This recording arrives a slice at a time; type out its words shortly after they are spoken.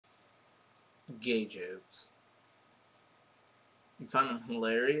Gay jokes. You find them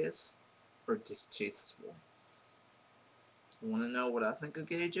hilarious or distasteful? Want to know what I think of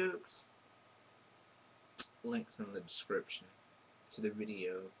gay jokes? Links in the description to the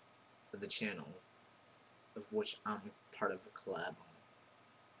video of the channel of which I'm part of a collab on.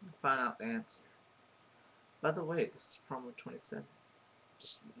 You can find out the answer. By the way, this is promo 27.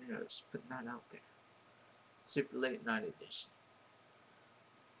 Just putting that out there. Super late night edition.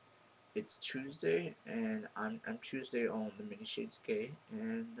 It's Tuesday, and I'm Tuesday on the Many Shades Gay,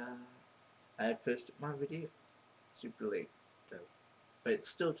 and I posted my video. Super late though, but it's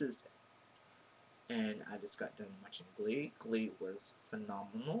still Tuesday. And I just got done watching Glee. Glee was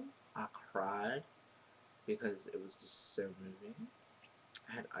phenomenal. I cried because it was just so moving.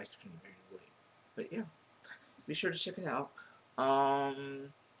 I had ice cream during Glee, but yeah, be sure to check it out. I'm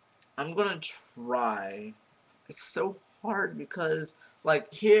gonna try. It's so hard because,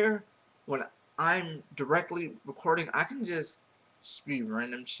 like, here, when I'm directly recording, I can just spew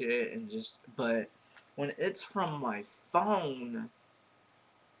random shit and but when it's from my phone,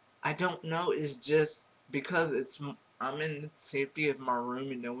 I don't know. It's just because I'm in the safety of my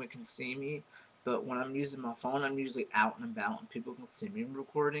room and no one can see me. But when I'm using my phone, I'm usually out and about and people can see me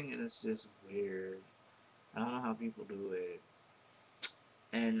recording, and it's just weird. I don't know how people do it.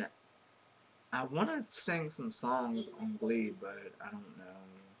 And I want to sing some songs on Glee, but I don't know.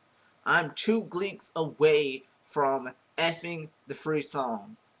 I'm 2 gleeks away from effing the free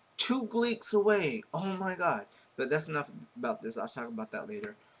song. 2 gleeks away. Oh my god. But that's enough about this. I'll talk about that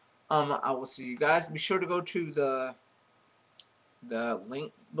later. I will see you guys. Be sure to go to the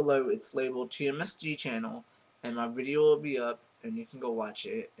link below. It's labeled TMSG channel, and my video will be up, and you can go watch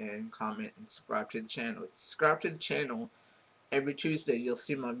it and comment and subscribe to the channel. Subscribe to the channel. Every Tuesday, you'll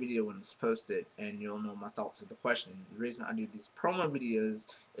see my video when it's posted, and you'll know my thoughts of the question. The reason I do these promo videos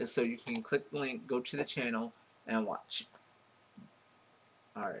is so you can click the link, go to the channel, and watch.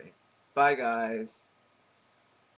 Alright. Bye, guys.